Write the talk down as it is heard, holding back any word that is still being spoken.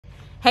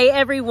Hey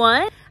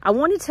everyone, I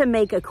wanted to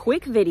make a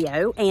quick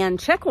video and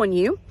check on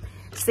you,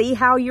 see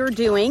how you're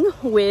doing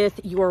with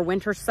your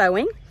winter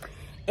sowing,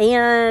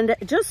 and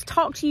just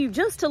talk to you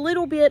just a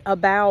little bit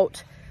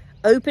about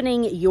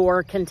opening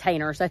your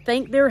containers. I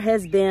think there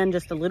has been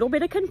just a little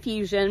bit of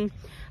confusion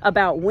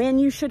about when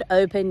you should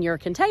open your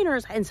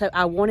containers, and so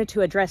I wanted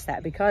to address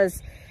that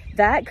because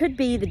that could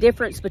be the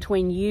difference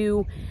between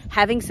you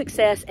having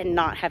success and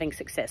not having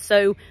success.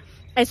 So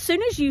as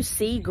soon as you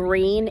see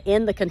green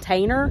in the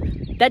container,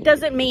 that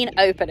doesn't mean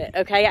open it,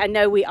 okay? I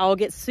know we all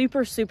get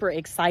super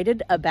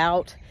excited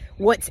about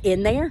what's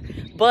in there,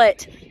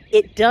 but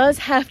it does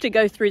have to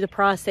go through the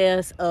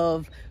process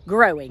of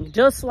growing,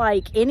 just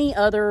like any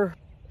other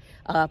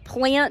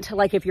plant.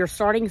 Like if you're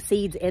starting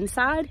seeds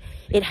inside,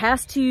 it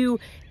has to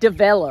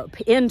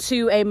develop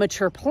into a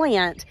mature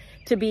plant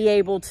to be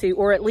able to,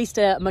 or at least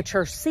a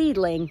mature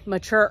seedling,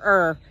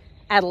 mature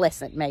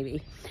adolescent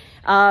maybe,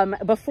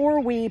 before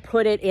we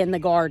put it in the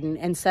garden.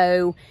 And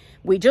so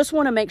we just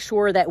want to make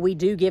sure that we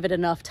do give it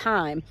enough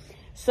time.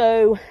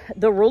 So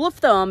the rule of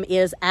thumb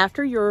is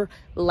after your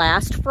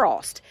last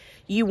frost,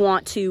 you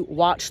want to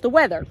watch the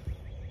weather.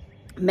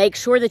 Make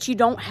sure that you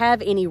don't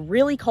have any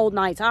really cold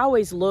nights. I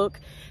always look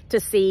to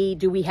see,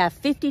 do we have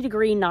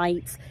 50-degree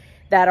nights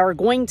that are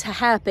going to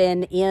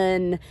happen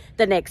in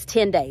the next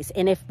 10 days?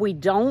 And if we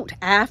don't,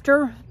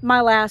 after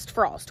my last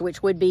frost,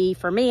 which would be,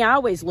 for me, I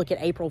always look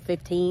at April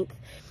 15th.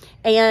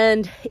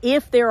 And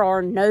if there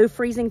are no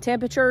freezing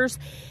temperatures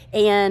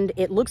and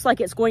it looks like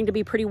it's going to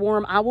be pretty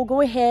warm, I will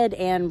go ahead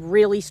and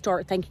really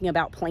start thinking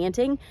about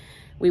planting.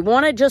 We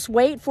want to just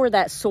wait for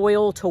that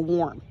soil to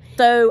warm.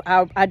 So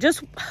I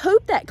just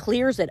hope that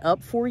clears it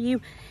up for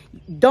you.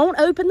 Don't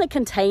open the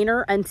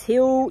container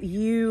until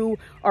you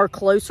are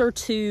closer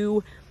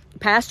to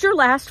past your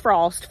last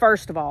frost,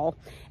 first of all.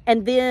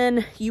 And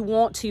then you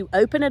want to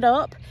open it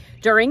up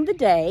during the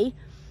day,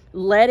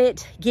 let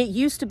it get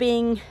used to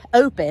being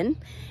open,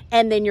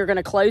 and then you're going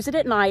to close it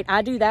at night.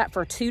 I do that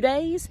for 2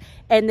 days,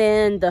 and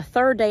then the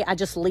third day I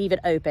just leave it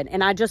open,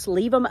 and I just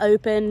leave them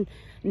open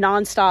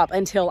nonstop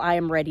until I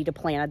am ready to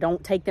plant. I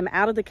don't take them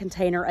out of the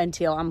container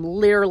until I'm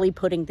literally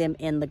putting them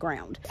in the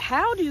ground.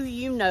 How do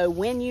you know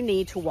when you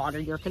need to water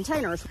your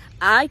containers?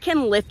 I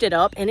can lift it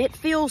up and it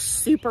feels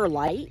super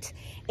light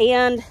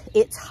and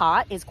it's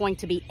hot. It's going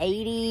to be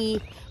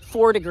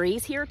 84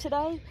 degrees here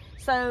today.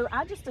 So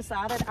I just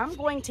decided I'm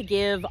going to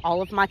give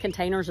all of my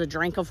containers a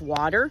drink of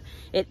water.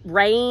 It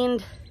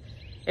rained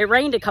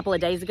a couple of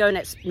days ago and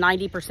it's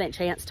 90%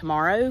 chance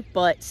tomorrow,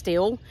 but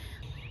still.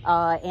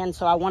 And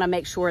so I want to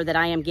make sure that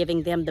I am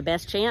giving them the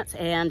best chance,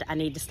 and I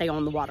need to stay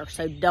on the water.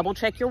 So double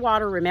check your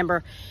water.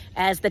 Remember,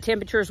 as the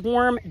temperature is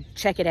warm,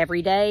 check it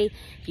every day.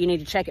 If you need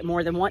to check it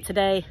more than once a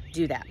day,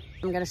 do that.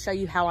 I'm going to show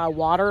you how I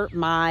water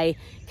my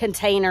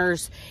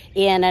containers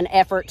in an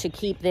effort to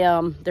keep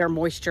their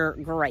moisture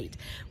great.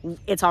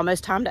 It's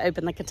almost time to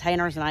open the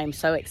containers and I am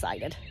so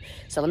excited.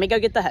 So let me go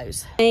get the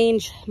hose.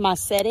 Change my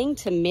setting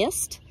to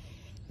mist.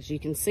 As you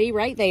can see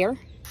right there,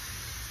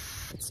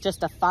 it's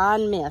just a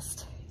fine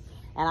mist.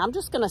 And I'm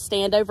just going to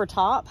stand over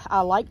top.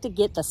 I like to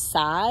get the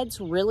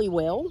sides really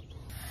well.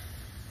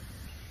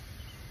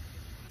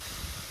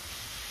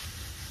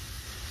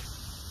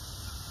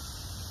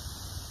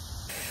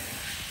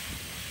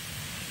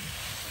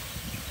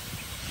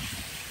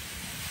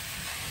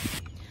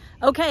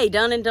 Okay,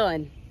 done and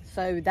done.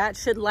 So that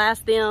should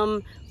last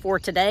them for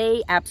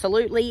today,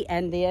 absolutely.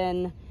 And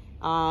then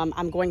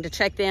I'm going to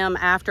check them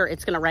after.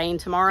 It's going to rain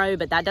tomorrow,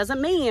 but that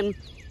doesn't mean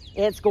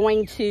it's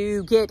going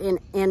to get in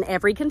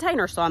every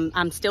container. So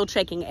I'm still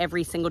checking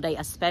every single day,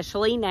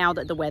 especially now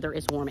that the weather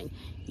is warming.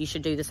 You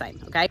should do the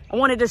same, okay? I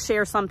wanted to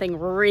share something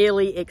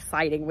really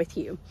exciting with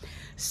you.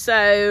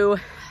 So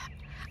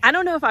I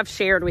don't know if I've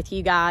shared with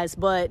you guys,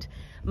 but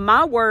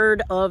my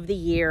word of the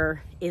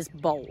year is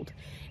bold.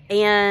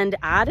 And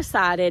I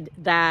decided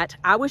that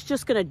I was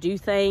just gonna do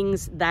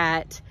things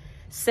that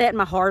set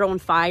my heart on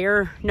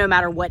fire no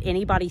matter what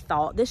anybody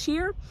thought this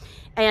year.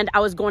 And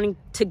I was going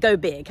to go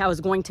big. I was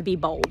going to be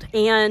bold.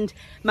 And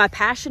my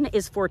passion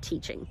is for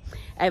teaching.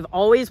 I've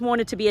always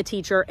wanted to be a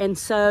teacher. And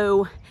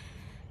so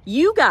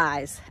you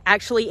guys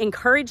actually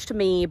encouraged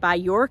me by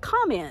your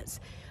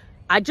comments.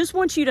 I just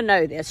want you to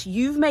know this.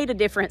 You've made a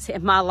difference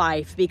in my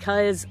life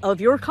because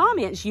of your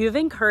comments. You've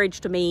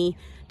encouraged me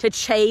to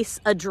chase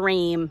a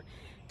dream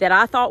that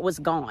I thought was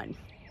gone.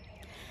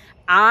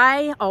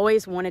 I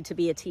always wanted to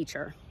be a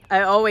teacher.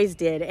 I always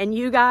did. And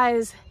you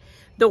guys,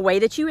 the way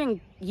that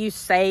you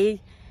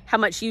say how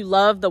much you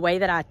love the way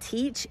that I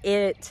teach,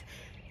 it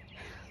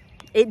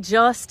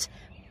just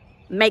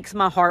makes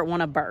my heart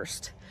want to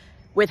burst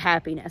with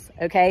happiness,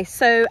 okay?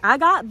 So I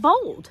got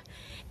bold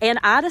and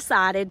I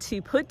decided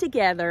to put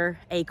together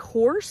a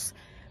course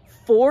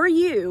for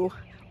you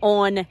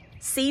on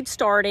seed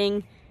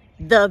starting,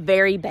 the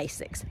very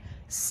basics,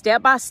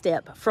 step by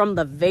step from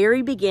the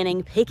very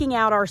beginning, picking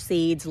out our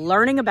seeds,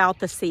 learning about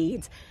the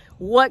seeds,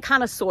 what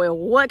kind of soil,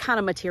 what kind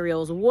of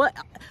materials,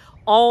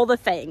 all the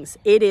things.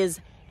 It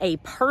is a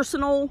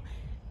personal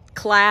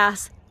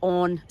class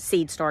on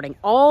seed starting,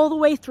 all the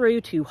way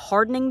through to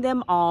hardening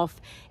them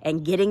off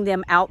and getting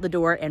them out the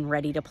door and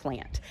ready to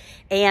plant.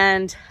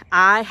 And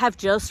I have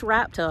just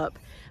wrapped up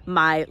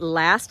my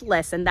last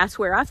lesson. That's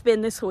where I've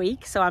been this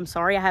week. So I'm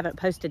sorry I haven't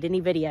posted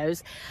any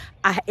videos.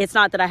 It's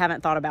not that I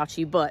haven't thought about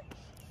you, but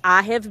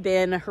I have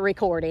been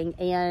recording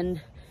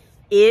and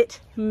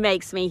it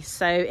makes me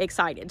so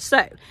excited.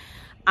 So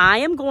I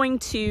am going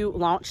to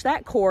launch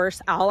that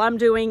course. All I'm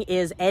doing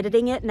is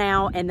editing it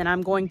now, and then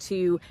I'm going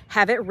to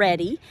have it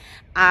ready.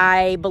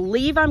 I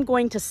believe I'm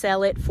going to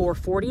sell it for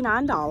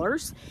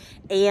 $49,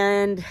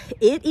 and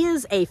it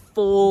is a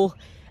full,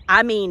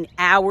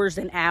 hours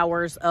and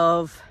hours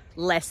of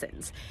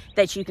lessons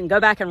that you can go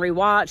back and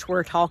rewatch.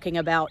 We're talking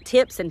about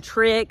tips and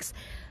tricks,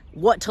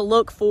 what to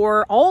look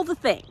for, all the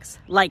things,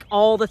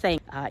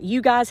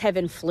 you guys have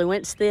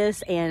influenced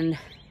this, and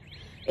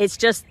it's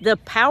just the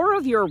power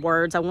of your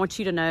words. I want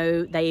you to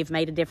know they've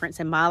made a difference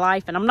in my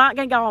life, and I'm not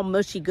going to go all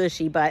mushy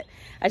gushy, but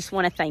I just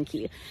want to thank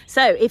you.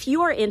 So if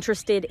you are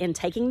interested in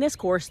taking this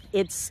course,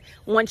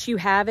 once you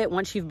have it,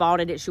 once you've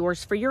bought it, it's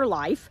yours for your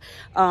life.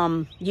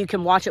 You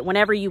can watch it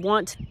whenever you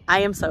want.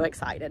 I am so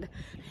excited.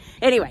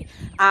 Anyway,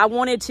 I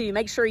wanted to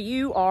make sure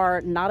you are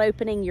not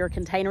opening your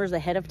containers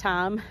ahead of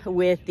time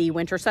with the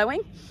winter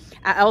sowing.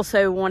 I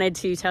also wanted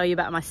to tell you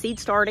about my seed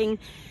starting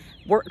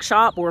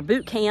workshop or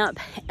boot camp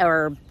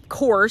or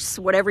course,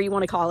 whatever you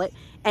want to call it.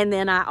 And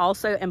then I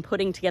also am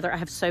putting together, I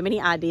have so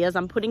many ideas.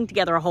 I'm putting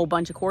together a whole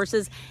bunch of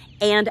courses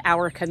and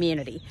our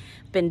community.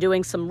 Been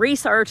doing some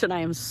research, and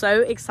I am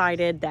so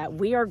excited that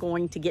we are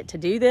going to get to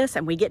do this,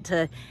 and we get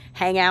to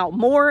hang out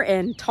more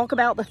and talk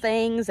about the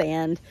things.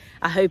 And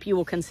I hope you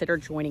will consider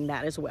joining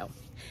that as well.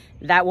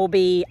 That will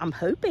be, I'm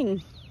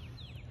hoping,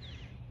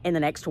 in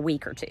the next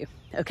week or two.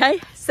 Okay.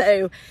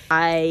 So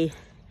I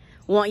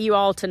want you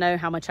all to know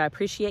how much I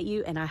appreciate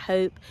you, and I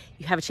hope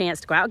you have a chance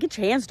to go out, get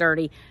your hands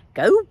dirty,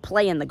 go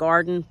play in the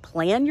garden,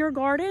 plan your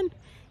garden.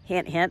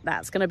 Hint, hint,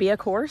 that's going to be a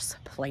course,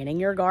 planning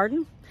your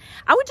garden.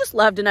 I would just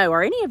love to know,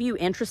 are any of you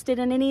interested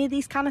in any of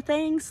these kind of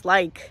things?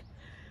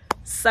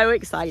 So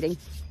exciting.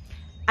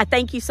 I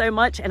thank you so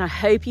much, and I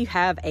hope you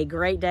have a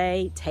great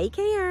day. Take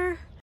care.